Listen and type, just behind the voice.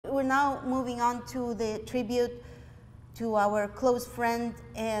now moving on to the tribute to our close friend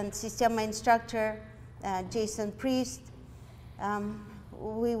and Systema instructor, Jason Priest.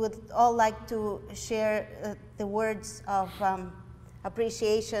 We would all like to share the words of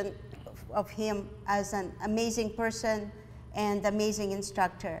appreciation of him as an amazing person and amazing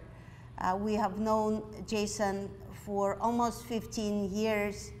instructor. We have known Jason for almost 15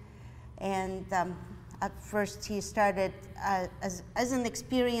 years, and at first he started as an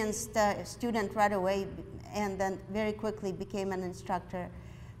experienced student right away, and then very quickly became an instructor.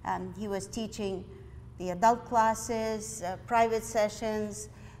 He was teaching the adult classes, private sessions,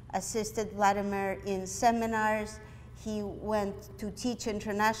 assisted Vladimir in seminars. He went to teach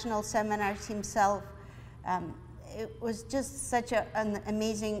international seminars himself. It was just such an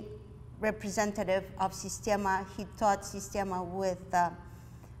amazing representative of Systema. He taught Systema with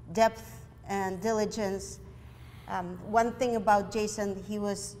depth and diligence. One thing about Jason, he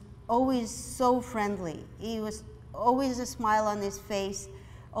was always so friendly. He was always a smile on his face,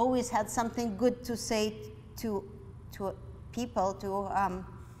 always had something good to say to people, to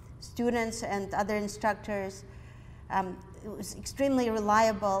students and other instructors. It was extremely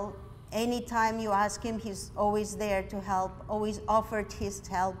reliable. Anytime you ask him, he's always there to help, always offered his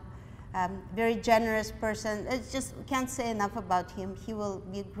help. Very generous person. It's just, we can't say enough about him. He will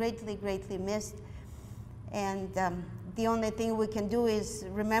be greatly, greatly missed. And the only thing we can do is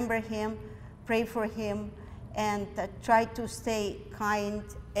remember him, pray for him, and try to stay kind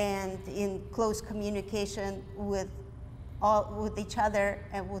and in close communication with each other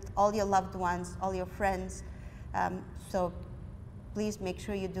and with all your loved ones, all your friends. So please make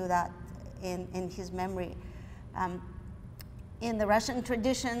sure you do that in his memory. In the Russian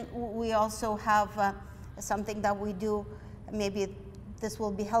tradition, we also have something that we do. Maybe this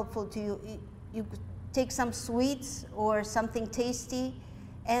will be helpful to you. You take some sweets or something tasty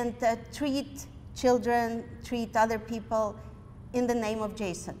and treat children, treat other people in the name of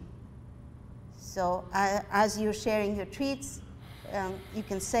Jason. So as you're sharing your treats, you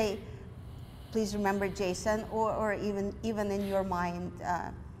can say, please remember Jason, or even in your mind,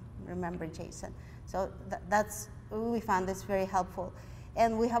 remember Jason. So we found this very helpful.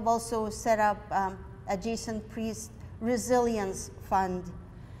 And we have also set up a Jason Priest Resilience Fund.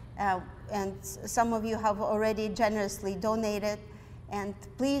 And some of you have already generously donated. And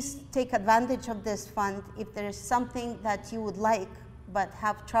please take advantage of this fund. If there is something that you would like but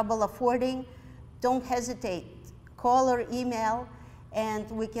have trouble affording, don't hesitate. Call or email,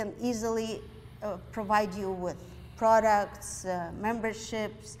 and we can easily provide you with products,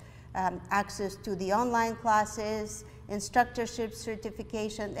 memberships, access to the online classes, instructorship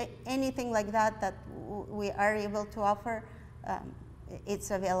certification, anything like that we are able to offer,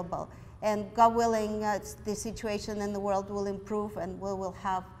 it's available. And God willing, the situation in the world will improve and we will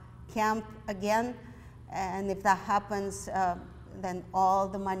have camp again. And if that happens, then all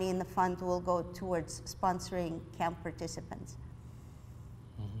the money in the fund will go towards sponsoring camp participants.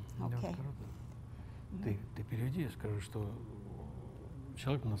 Okay. Ты переведи и скажи, что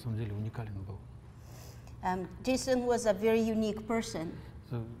человек на самом деле уникален был. Jason was a very unique person.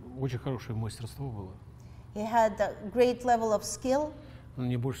 Очень хорошее мастерство было. He had a great level of skill.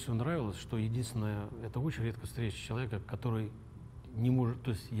 Мне больше всего нравилось, что единственное, это очень редко встреча человека, который не может,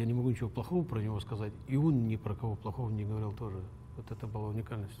 то есть я не могу ничего плохого про него сказать, и он ни про кого плохого не говорил тоже. Вот это была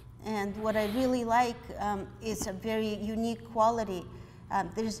уникальность. And what I really like is a very unique quality.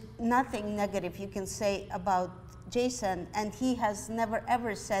 There's nothing negative you can say about Jason, and he has never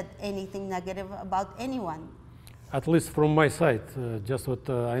ever said anything negative about anyone. At least from my side, just what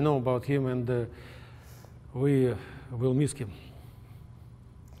I know about him, and we will miss him.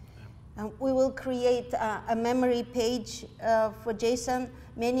 We will create a memory page for Jason.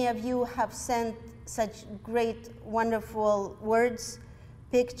 Many of you have sent such great, wonderful words,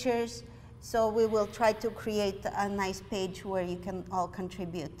 pictures. So we will try to create a nice page where you can all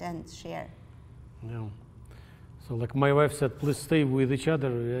contribute and share. Yeah. So like my wife said, please stay with each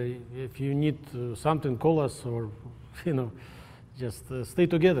other. If you need something, call us, or, just stay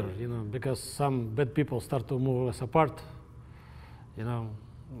together, because some bad people start to move us apart.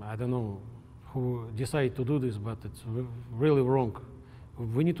 I don't know who decided to do this, but it's really wrong.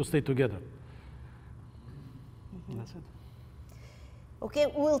 We need to stay together. Mm-hmm. That's it. Okay,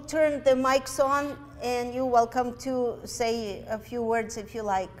 we'll turn the mics on, and you're welcome to say a few words if you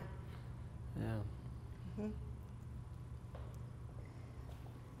like. Yeah. Mm-hmm.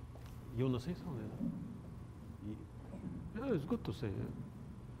 You want to say something? Yeah, it's good to say.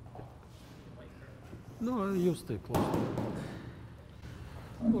 No, you stay close.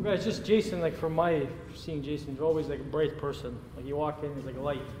 Well, guys, just Jason, like from my seeing Jason, he's always like a bright person. Like you walk in, he's like a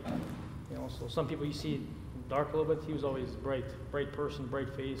light. You know, so some people you see dark a little bit. He was always bright person,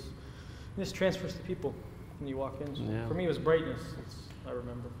 bright face. And this transfers to people when you walk in. So Yeah. for me, it was brightness. That's I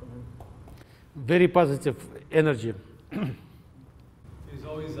remember from him. Very positive energy. He's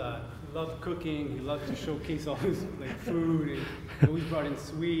always he loved cooking. He loved to showcase all his like food. And he always brought in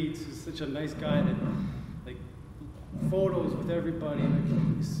sweets. He's such a nice guy that like photos with everybody.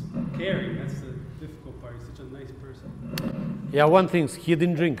 Like he's caring. That's the difficult part. He's such a nice person. Yeah, one thing, he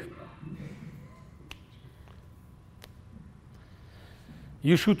didn't drink.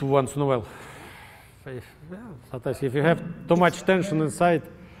 You should once in a while. Sometimes if you have too much tension inside,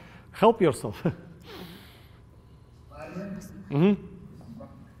 help yourself.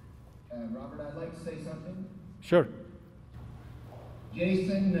 Robert, I'd like to say something. Sure.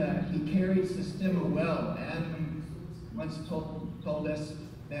 Jason, he carried Systema well. Adam once told us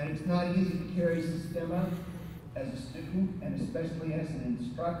that it's not easy to carry Systema as a student, and especially as an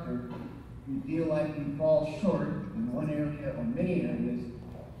instructor. You feel like you fall short in one area or many areas.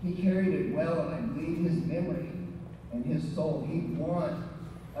 He carried it well, and I believe his memory and his soul, he'd want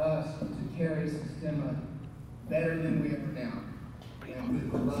us to carry Systema better than we are now. And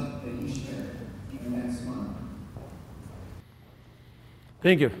with the love that he shared, and that smile.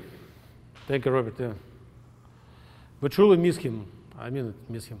 Thank you. Thank you, Robert. Yeah. We truly miss him. I mean it,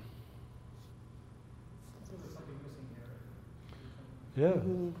 miss him. Yeah.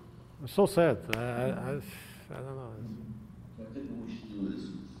 It's so sad. I don't know. I think what we should do is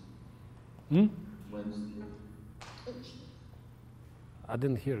Hmm? Wednesday. I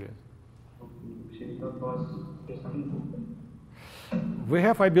didn't hear you. We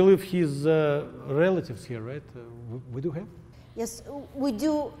have, I believe, his relatives here, right? We do have? Yes, we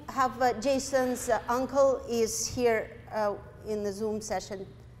do have Jason's uncle is here in the Zoom session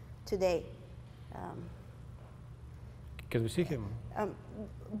today. Can we see him?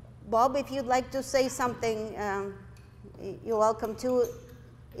 Bob, if you'd like to say something, you're welcome to.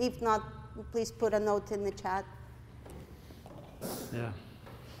 If not, please put a note in the chat. Yeah.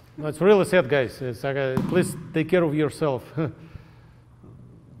 No, it's really sad, guys. It's like, please take care of yourself.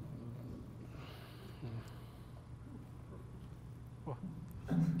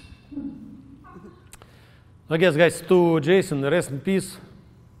 I guess, guys, to Jason, rest in peace.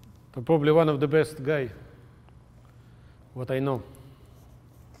 Probably one of the best guy, what I know.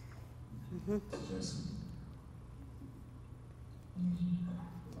 Mm-hmm.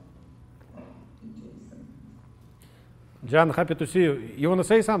 John, happy to see you. You want to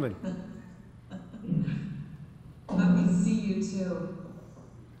say something? Happy to see you too.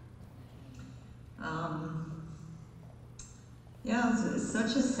 Yeah, it's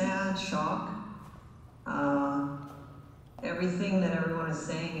such a sad shock. Everything that everyone is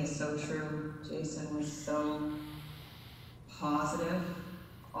saying is so true. Jason was so positive,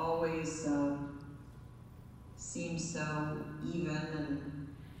 always seemed so even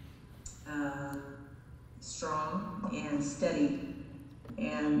and strong and steady,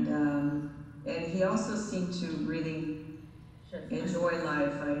 and he also seemed to really enjoy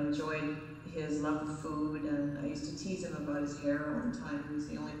life. I enjoyed his love of food, and I used to tease him about his hair all the time. He was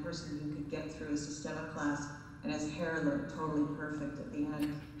the only person who could get through a Systema class, and his hair looked totally perfect at the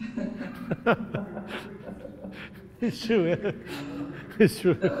end. It's true. Yeah. It's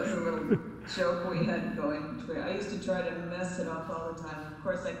true. That was a little joke we had going between. I used to try to mess it up all the time. Of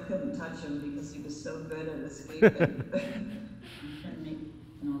course, I couldn't touch him because he was so good at escaping.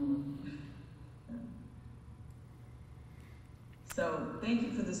 So, thank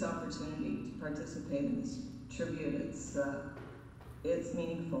you for this opportunity to participate in this tribute. It's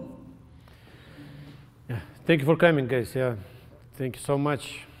meaningful. Yeah. Thank you for coming, guys. Yeah. Thank you so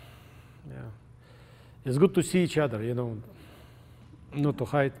much. Yeah. It's good to see each other, you know, not to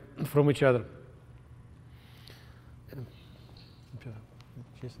hide from each other.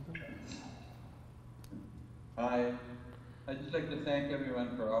 I'd just like to thank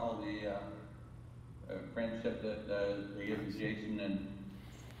everyone for all the friendship that they give to Jason, and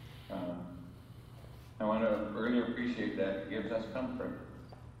I want to really appreciate that. It gives us comfort.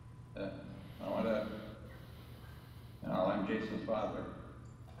 I want to, I'm Jason's father.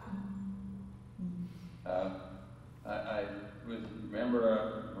 I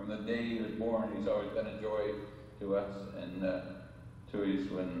remember from the day he was born, he's always been a joy to us, and to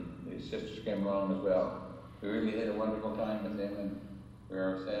when his sisters came along as well. We really had a wonderful time with him, and we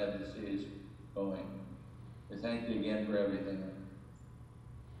are sad to see his going. We thank you again for everything.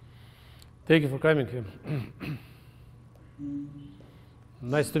 Thank you for coming here.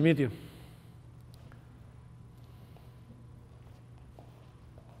 Nice to meet you.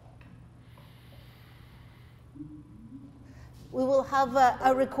 We will have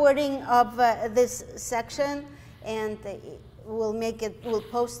a recording of this section, and we'll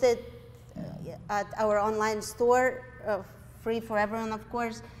post it at our online store, free for everyone, of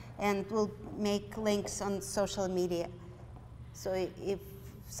course, and we'll make links on social media. So if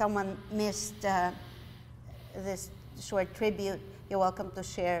someone missed this short tribute, you're welcome to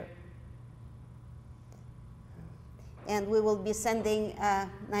share. And we will be sending a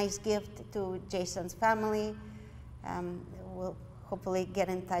nice gift to Jason's family. We'll hopefully get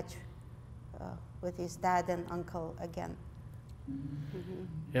in touch with his dad and uncle again.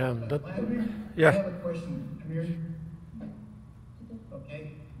 Yeah, I have a question, Amir.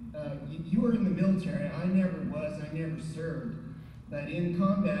 Okay, you were in the military. I never was. I never served. But in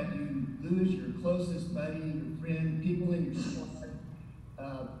combat, you lose your closest buddy, your friend, people in your squad.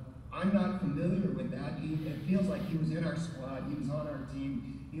 I'm not familiar with that. It feels like he was in our squad. He was on our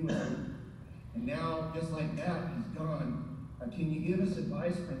team. He was, and now, just like that, he's gone. Can you give us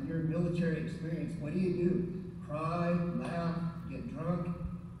advice from your military experience? What do you do? Cry, laugh, get drunk,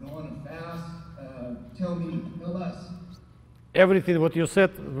 go on a fast? Tell us. Everything what you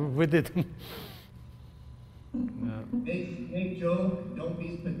said, we did. Make joke, don't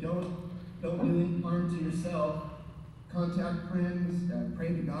do any harm to yourself. Contact friends, pray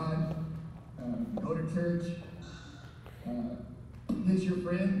to God, go to church, kiss your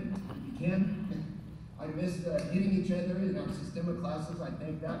friend if you can. I miss hitting each other in our Systema classes.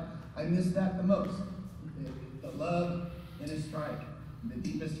 I miss that the most. The love in a strike, the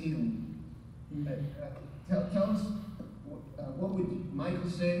deepest healing. Tell us, what would Michael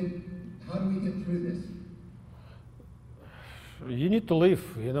say? How do we get through this? You need to live.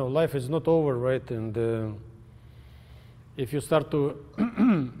 You know, life is not over, right? And if you start to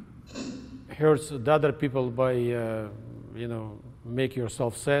hurt the other people by, you know, make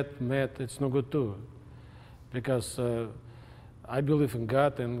yourself sad, mad, it's no good too. Because I believe in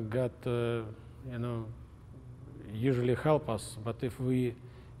God, and God, you know, usually help us. But if we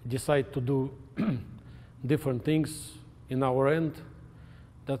decide to do different things in our end,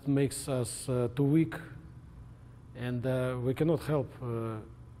 that makes us too weak, and we cannot help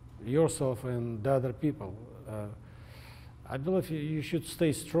yourself and the other people. I believe you should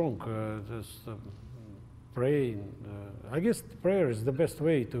stay strong. Just pray. I guess prayer is the best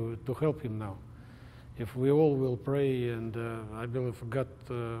way to help him now. If we all will pray, and I believe God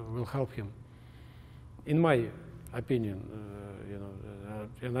will help him. In my opinion, you know,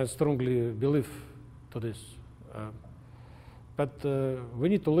 and I strongly believe to this. But we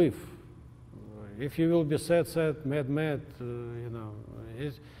need to live. If you will be sad, mad, you know,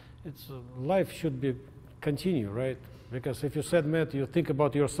 it's life should be continue, right? Because if you're sad, mad, you think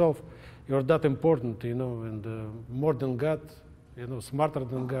about yourself, you're that important, you know, and more than God, you know, smarter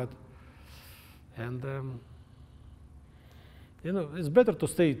than God. And, you know, it's better to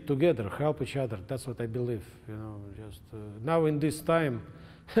stay together, help each other. That's what I believe, you know, just now in this time,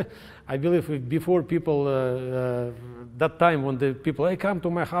 I believe if before people, that time when the people, hey, come to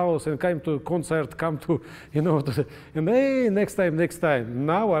my house and come to concert, come to, you know, and hey, next time.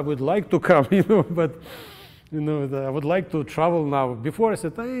 Now I would like to come, you know, but, you know, I would like to travel now. Before I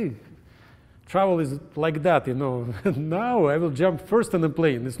said, hey, travel is like that, you know. Now I will jump first on a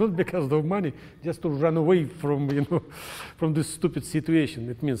plane. It's not because of money, just to run away from, you know, from this stupid situation.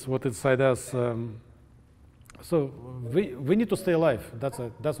 It means what inside us. So we need to stay alive. That's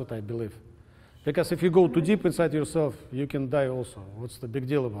what I believe. Because if you go too deep inside yourself, you can die also. What's the big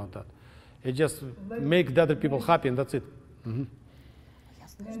deal about that? It just make the other people happy, and that's it. Mm-hmm.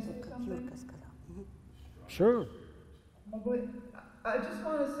 Sure. I just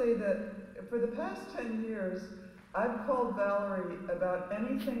want to say that for the past 10 years, I've called Valerie about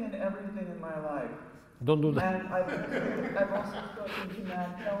anything and everything in my life. Don't do that. And I've also spoken to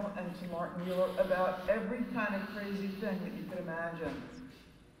Matt Hill and to Martin Mueller about every kind of crazy thing that you could imagine.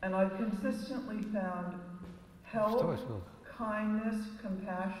 And I've consistently found help, kindness,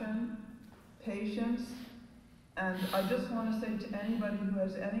 compassion, patience, and I just want to say to anybody who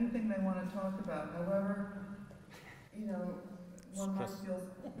has anything they want to talk about, however, you know, one might feel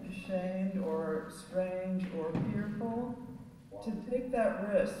ashamed or strange or fearful, to take that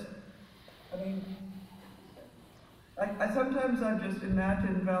risk. I mean, I sometimes I've just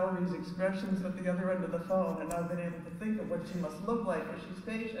imagined Valerie's expressions at the other end of the phone, and I've been able to think of what she must look like if she's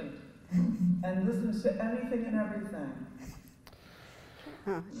patient and listens to anything and everything.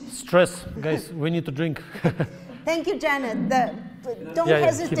 Stress, guys, we need to drink. Thank you, Janet. Don't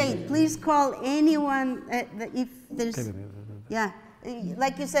hesitate. Please call anyone if there's,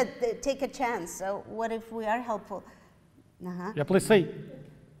 like you said, take a chance. So what if we are helpful? Yeah, please say.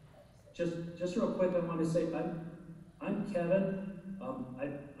 Just real quick, I want to say I'm Kevin.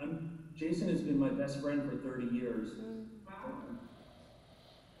 Jason has been my best friend for 30 years.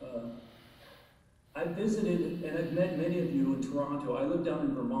 I've visited and I've met many of you in Toronto. I live down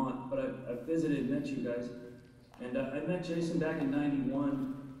in Vermont, but I've visited and met you guys. And I met Jason back in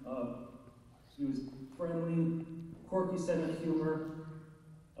 '91. He was friendly, quirky sense of humor,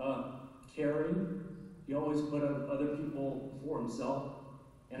 caring. He always put other people before himself,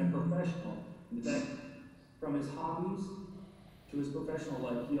 and a professional. In fact, from his hobbies to his professional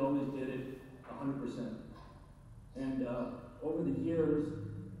life, he always did it 100%. And over the years,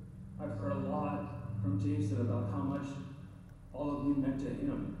 I've heard a lot from Jason about how much all of you meant to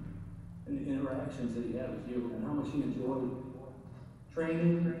him and the interactions that he had with you and how much he enjoyed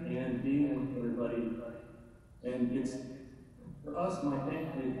training and being with everybody. And it's, for us, my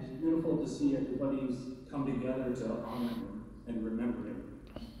family, it's beautiful to see everybody's come together to honor him and remember him.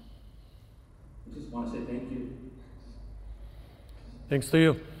 I just want to say thank you. Thanks to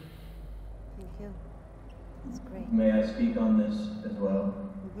you. Thank you. That's great. May I speak on this as well?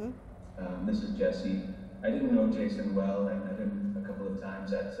 Mm-hmm. This is Jesse. I didn't know Jason well. I met him a couple of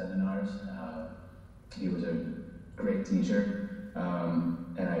times at seminars. He was a great teacher,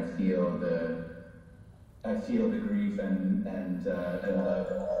 and I feel the grief and love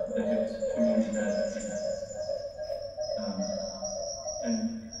that his community has.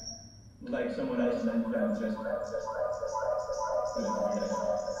 And like someone else mentioned,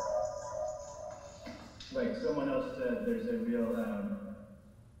 like someone else said, there's a real,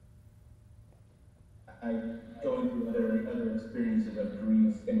 I going through other experiences of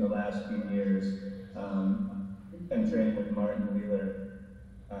grief in the last few years, and training with Martin Wheeler.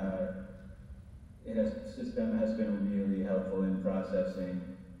 System has been really helpful in processing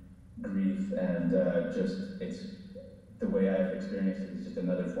grief, and it's the way I've experienced it is just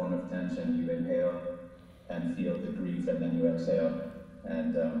another form of tension. You inhale and feel the grief, and then you exhale.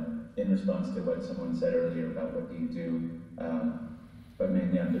 And in response to what someone said earlier about what do you do, but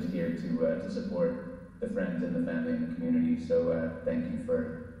mainly I'm just here to support the friends and the family and the community. So thank you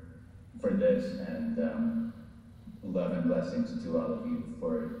for this, and love and blessings to all of you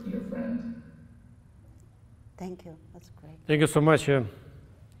for your friend. Thank you. That's great. Thank you so much.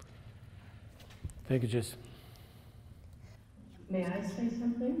 Thank you, Jess. May I say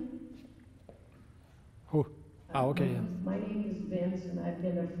something? Who? Okay. My name is Vince, and I've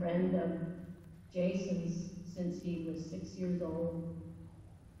been a friend of Jason's since he was 6 years old.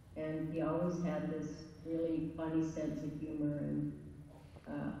 And he always had this really funny sense of humor, and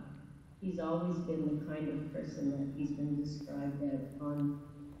he's always been the kind of person that he's been described as on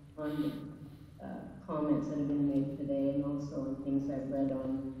the comments that have been made today, and also on things I've read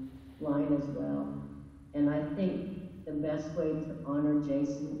online as well. And I think the best way to honor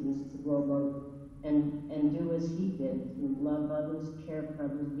Jason is to go about and do as he did, to love others, care for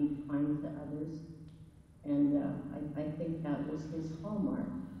others, be kind to others. And I think that was his hallmark,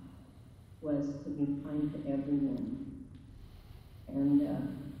 was to be kind to everyone. And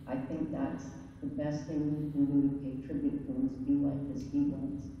I think that's the best thing we can do to pay tribute to him, to be like as he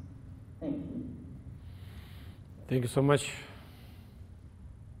was. Thank you. Thank you so much.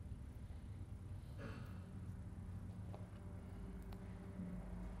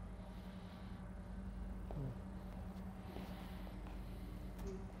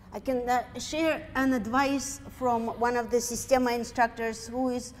 I can share an advice from one of the Systema instructors who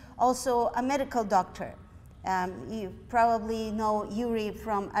is also a medical doctor. You probably know Yuri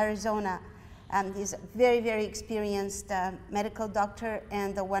from Arizona. He's a very, very experienced medical doctor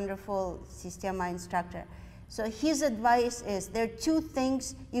and a wonderful Systema instructor. So his advice is there are two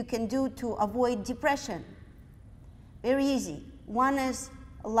things you can do to avoid depression. Very easy. One is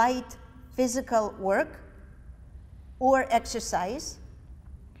light physical work or exercise.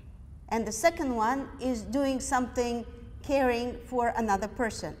 And the second one is doing something caring for another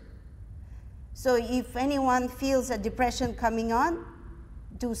person. So if anyone feels a depression coming on,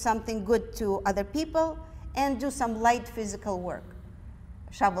 do something good to other people and do some light physical work.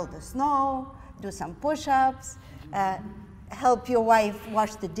 Shovel the snow, do some push-ups, help your wife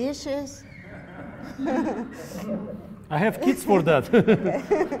wash the dishes. I have kids for that.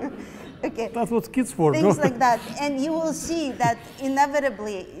 Okay. That's what kids for. Things like that. And you will see that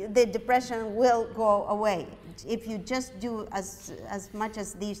inevitably the depression will go away if you just do as much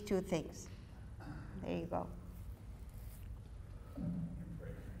as these two things. There you go.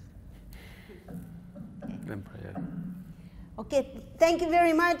 Okay, thank you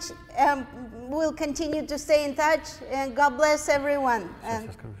very much. We'll continue to stay in touch, and God bless everyone.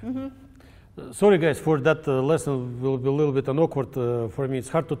 Sorry guys, for that lesson will be a little bit awkward for me. It's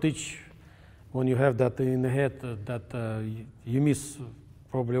hard to teach when you have that in the head, you miss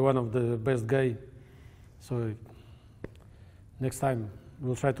probably one of the best guy. So next time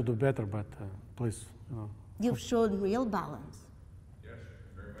we'll try to do better, but please. You've shown real balance.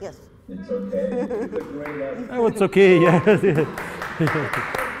 Yes. It's okay. It's a great effort. Oh, it's okay. Yeah.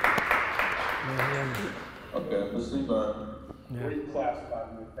 Okay, let's leave Great class, by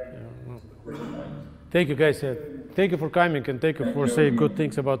the way. Thank you. Thank you, guys. Thank you for coming, and thank you for saying good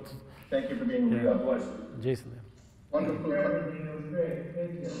things about Thank you for being here. God bless. Jason. Wonderful. Everything was great.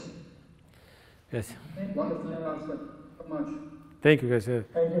 Thank you. Yes. Wonderful concept. So much. Thank you, guys. Thank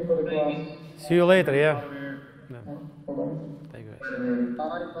you for the class. See you later. Yeah. Bye-bye. Thank you, guys.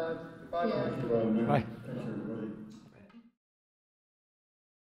 Bye. Bye. Bye.